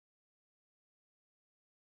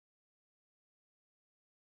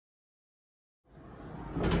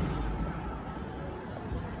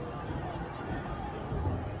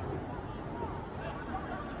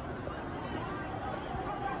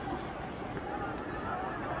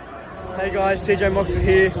Hey guys, TJ Moxley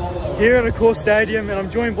here at a core stadium, and I'm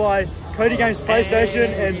joined by Cody Games PlayStation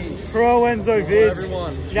and Pro Enzo Viz.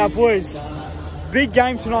 Everyone. Now boys, big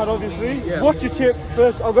game tonight obviously. Yeah. What's your tip?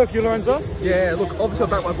 First, I'll go for you, Lorenzo. Yeah, look, obviously I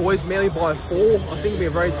back my boys Manly by 4. I think it'll be a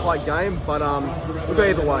very tight game, but we'll go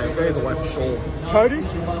either way. We'll go either way for sure. Cody?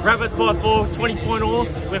 Rabbits by 4, 20-point all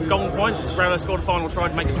with golden points. Rabbits scored a final try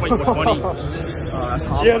to make it 24-20. That's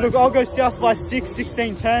hard. Yeah, look, I'll go South by 6,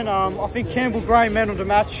 16-10. I think Campbell Gray man of the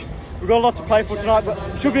match. We've got a lot to play for tonight, but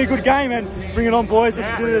it should be a good game, and bring it on, boys.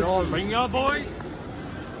 Let's do this. Bring it on, boys.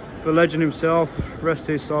 The legend himself, rest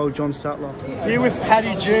his soul, John Sattler. Here with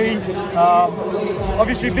Paddy G.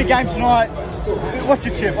 Obviously, big game tonight. What's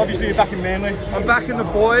your tip? Obviously, you're back in Manly. I'm backing the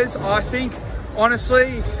boys. I think,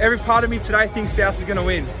 honestly, every part of me today thinks South is going to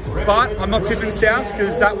win. But I'm not tipping South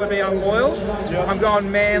because that would be unloyal. Yep. I'm going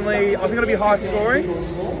Manly. I think it'll be high scoring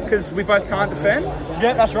because we both can't defend.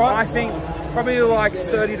 Yeah, that's right. I think probably like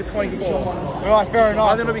 30 to 24. Right, fair enough.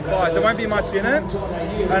 I think it'll be close. There won't be much in it,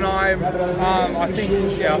 and I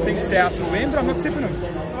think South will win, but I'm not tipping them.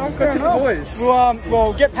 Oh, Go tip the boys.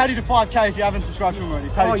 Well, get Paddy to 5K if you haven't subscribed to him already.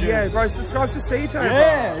 Paddy G. Yeah, bro, subscribe to CJ.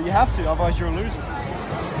 Yeah, bro. you have to, otherwise you're a loser.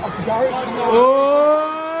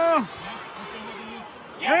 Oh!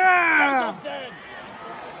 Yeah!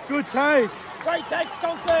 Good take. Great take,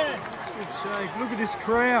 Johnson. Good take. Look at this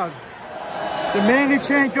crowd. The Manly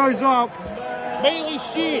chant goes up. Manly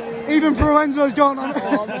shit. Even Proenzo's going on.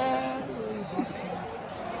 Oh, man.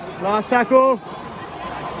 Last tackle.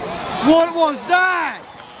 What was that?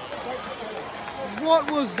 What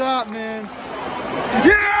was that, man?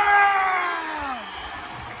 Yeah!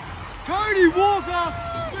 Cody Walker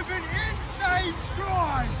with an insane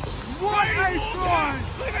strike. What a strike!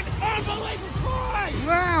 Look at the unbelievable try.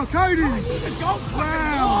 Wow, Cody.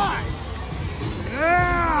 Wow.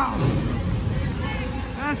 Yeah.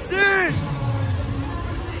 That's it!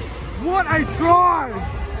 What a try!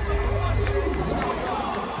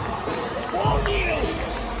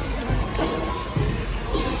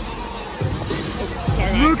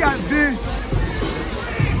 Look at this!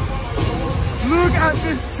 Look at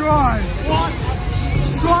this try! What?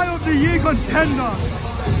 Try of the year contender!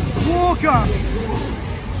 Walker!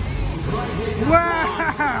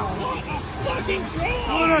 Wow! Fucking try.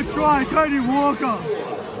 What a try, Cody Walker!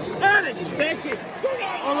 Unexpected.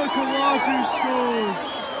 Olakawatu scores.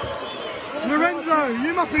 Lorenzo,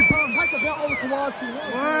 you must be pumped. Take about Olakawatu.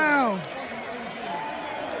 Wow.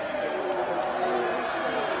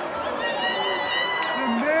 The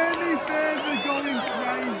Manly fans are going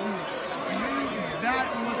crazy. That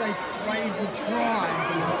was a crazy try.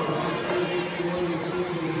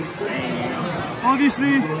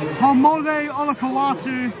 Obviously, Hamole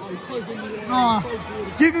Olakawatu.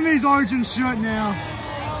 Give him his Origin shirt now.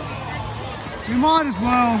 You might as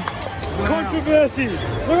well. Wow. Controversy.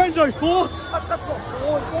 Lorenzo, thoughts? That's not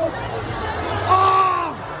forward, boss.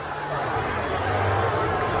 Oh!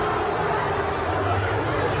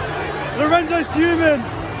 Lorenzo's fuming.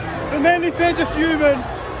 The Manly fans are fuming.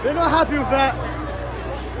 They're not happy with that.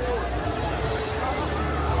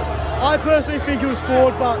 I personally think it was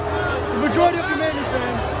forward, but the majority of the Manly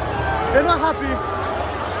fans, they're not happy.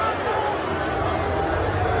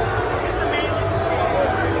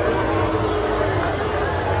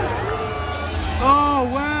 Oh,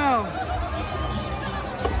 wow.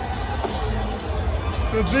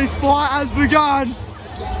 The big fight has begun.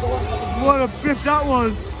 What a biff that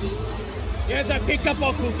was. Yes, I picked up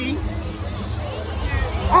our cookie.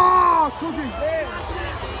 Oh, cookies.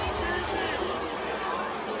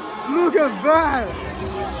 Look at that.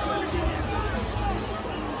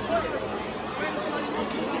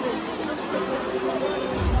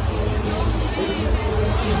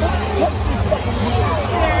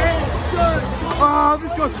 Oh,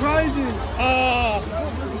 this got crazy.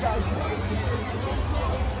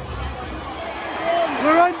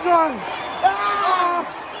 Lorenzo.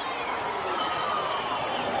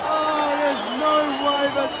 Oh, there's no way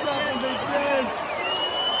that's happened again.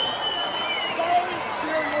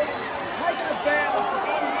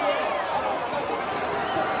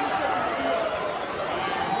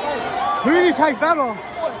 Who did he take that off?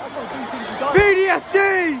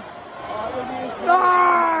 BDSD! No!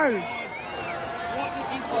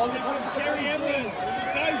 Cherry Emily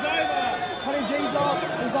goes over. Cutting G's up.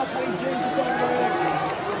 He's up cutting G to 7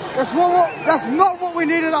 grand. That's not what we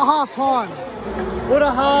needed at half time. What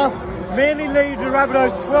a half. Manly lead the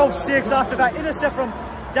Rabbitohs 12-6 after that intercept from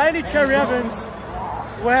Daly Cherry Evans.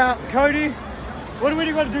 Wow, Cody, what do we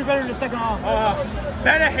got to do better in the second half?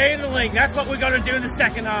 Better handling. That's what we got to do in the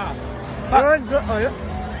second half. Oh, yeah.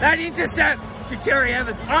 That intercept to Cherry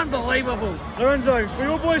Evans. Unbelievable. Lorenzo, for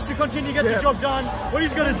your boys to continue to get the job done, what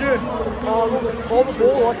he's going to do? Look, hold the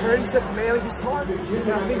ball like I already said for Manly this time.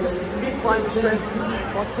 And I think just keep playing with strength,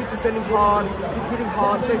 like keep defending hard, keep hitting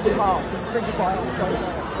hard, big good half. Big good half. So,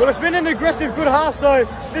 well, it's been an aggressive good half, so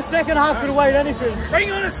this second half could wait anything.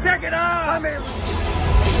 Bring on a second half.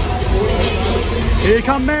 Here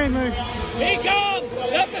come Manly. Here comes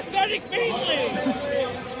the pathetic Manly.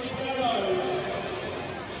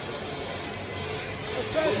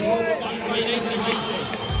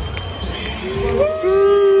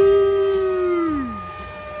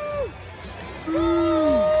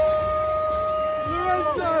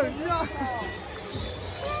 Lorenzo, yeah.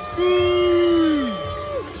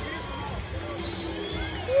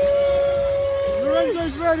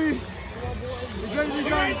 Lorenzo's ready. He's ready to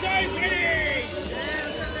go. Lorenzo's ready.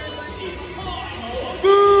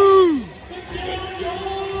 Boom!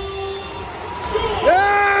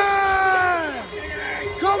 Yeah!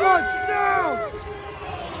 Come on, South!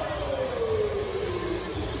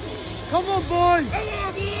 Come on, boys! Come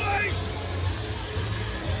on, boys!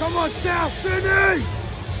 Come on, South, Sydney!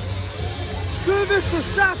 Do this for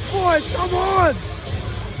South, boys, come on!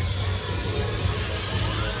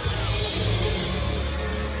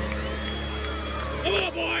 Come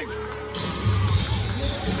on, boys!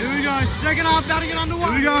 Here we go, second half about to get underway.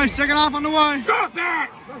 Here we go, second half underway. Drop that!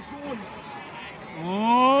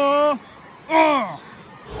 Oh! Oh!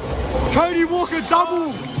 Cody Walker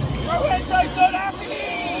double! Lorenzo's not happy!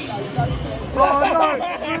 Oh no!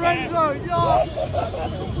 Lorenzo! Yeah!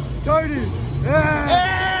 Cody!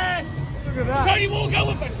 Yeah! Look at that! Cody Walker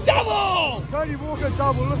with a double! Cody Walker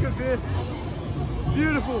double, look at this!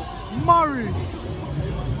 Beautiful! Murray!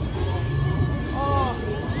 Oh!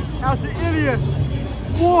 How's the idiot?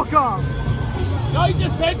 Walker! No, he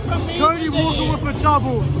just went from me. Cody Walker with a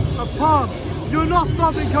double! A pump! You're not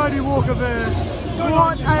stopping Cody Walker there!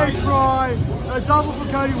 What a try! A double for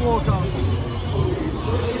Cody Walker!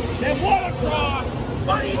 Then what a try!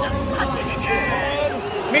 But he's attacking again!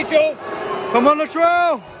 Mitchell! Come on,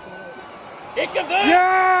 Latrell! It can do!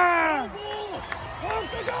 Yeah! Time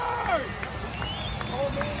to go!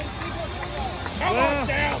 Come on,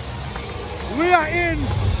 South! We are in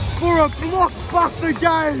for a blockbuster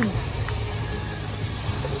game!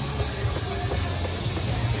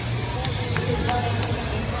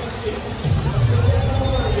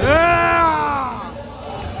 Yeah!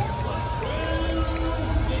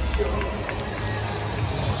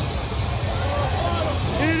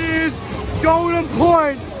 It is golden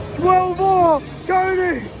point! 12 more!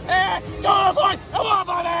 Cody! Golden point! Come on,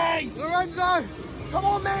 buddies! Lorenzo! come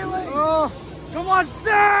on, Manly! Oh, come on,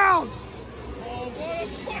 South!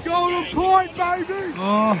 Golden point, baby!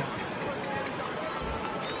 Oh.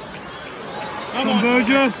 Come on,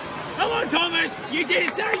 Burgess! Come on, Thomas! You did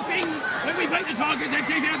the same thing when we beat the Tigers in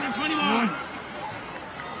 2021!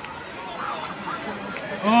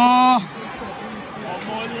 Oh! On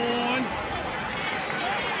my lawn!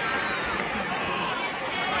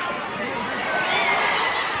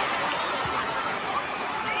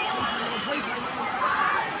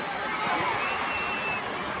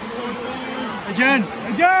 Again!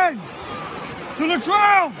 Again! To the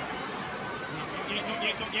trail!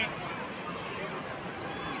 Not yet.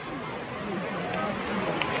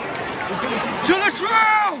 To the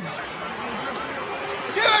trail!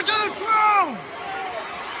 Give it to the trail!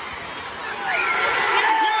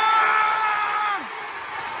 Yeah!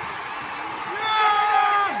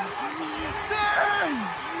 Yeah! Sing!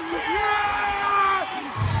 Yeah!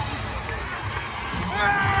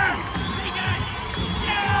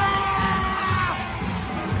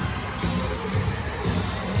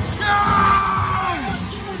 Yeah!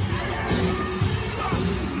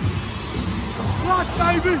 Watch,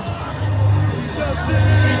 baby!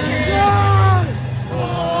 Yeah!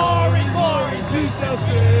 Glory, glory to South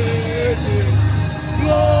Sydney!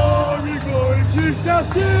 Glory, glory to South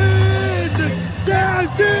Sydney! South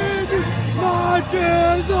Sydney!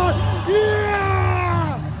 Marches on!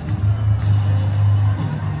 Yeah!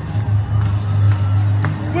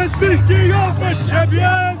 We're speaking of a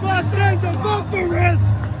champion, what stands above the rest?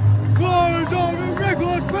 Glory's on a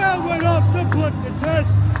record, well went up to put the test.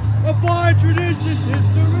 A fine tradition,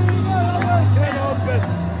 history, but always cannot best.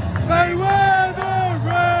 They wear the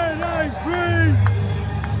red and green.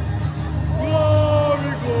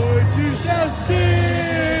 Glory, glory to South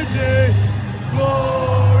Sydney.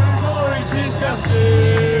 Glory, glory to South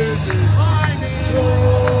Sydney.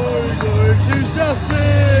 Glory, glory to South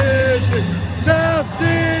Sydney. South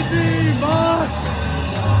Sydney march.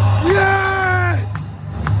 Yes!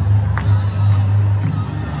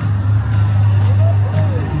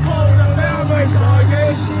 Hold on now, my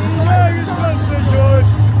target.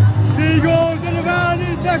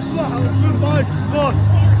 next one. Goodbye, boss.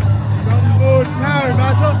 Good,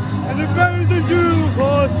 Parramatta.